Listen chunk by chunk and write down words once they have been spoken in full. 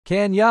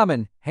Can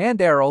Yaman, Hande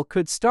Erçel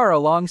could star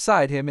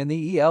alongside him in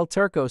the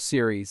Turco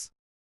series.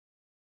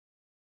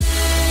 Welcome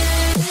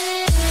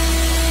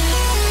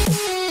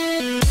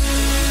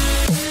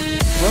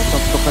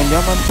to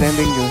Canyaman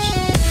Trending News.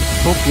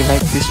 Hope you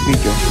like this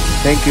video.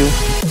 Thank you.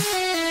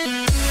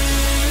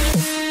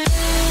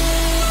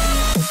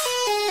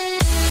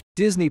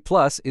 Disney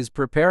Plus is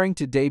preparing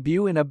to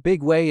debut in a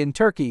big way in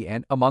Turkey,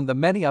 and among the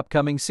many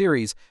upcoming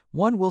series,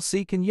 one will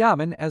see Can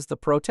Yaman as the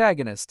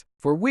protagonist.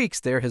 For weeks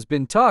there has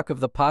been talk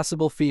of the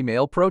possible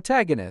female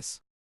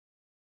protagonist.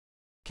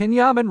 Can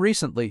Yaman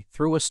recently,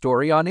 through a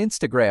story on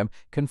Instagram,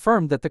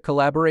 confirmed that the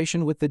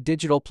collaboration with the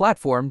digital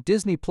platform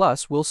Disney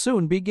Plus will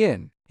soon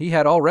begin. He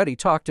had already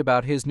talked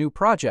about his new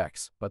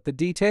projects, but the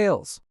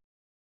details.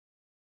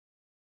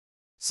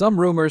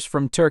 Some rumors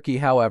from Turkey,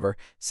 however,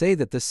 say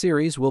that the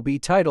series will be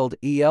titled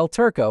El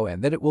Turco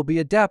and that it will be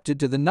adapted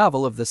to the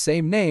novel of the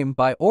same name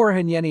by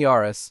Orhan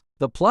Yeniaris.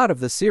 The plot of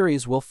the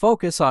series will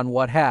focus on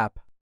what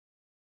happened.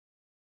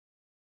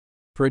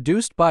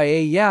 Produced by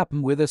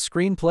Canyaman with a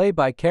screenplay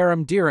by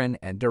Kerem Diren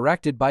and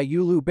directed by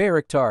Ulu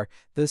Bayraktar,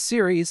 the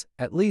series,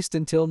 at least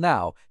until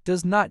now,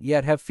 does not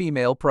yet have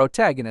female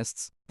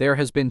protagonists. There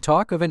has been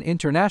talk of an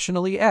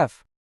internationally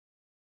F.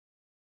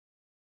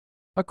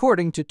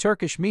 According to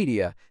Turkish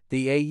media,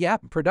 the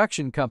Canyaman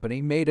production company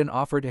made an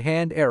offer to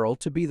Hande Erçel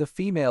to be the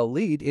female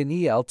lead in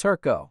El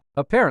Turco.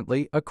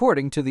 Apparently,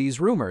 according to these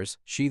rumors,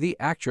 she, the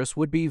actress,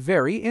 would be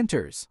very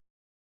interested.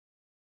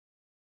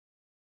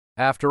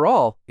 After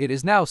all, it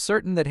is now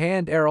certain that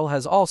Hande Erçel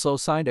has also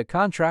signed a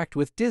contract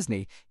with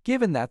Disney,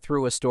 given that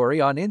through a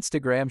story on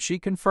Instagram she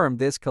confirmed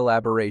this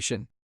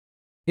collaboration.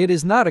 It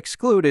is not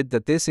excluded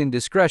that this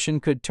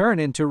indiscretion could turn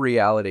into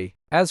reality.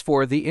 As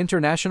for the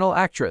international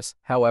actress,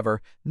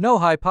 however, no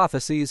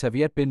hypotheses have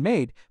yet been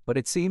made, but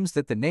it seems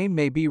that the name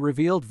may be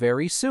revealed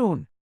very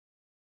soon.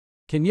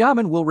 Can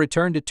Yaman will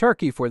return to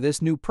Turkey for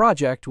this new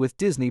project with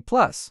Disney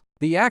Plus.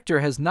 The actor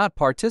has not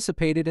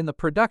participated in the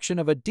production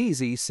of a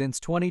dizi since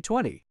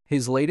 2020.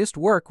 His latest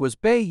work was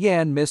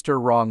Bayan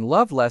Mr. Wrong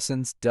Love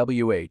Lessons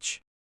WH.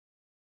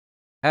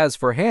 As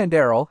for Hande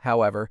Erçel,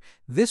 however,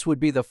 this would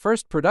be the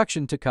first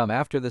production to come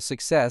after the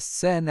success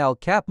Sen El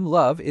Capim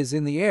Love is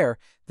in the Air,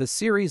 the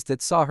series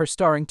that saw her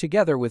starring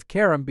together with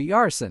Kerem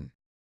Bürsin.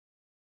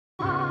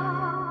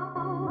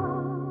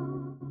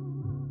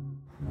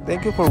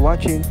 Thank you for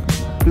watching.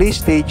 Please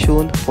stay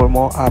tuned for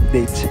more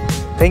updates.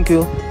 Thank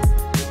you.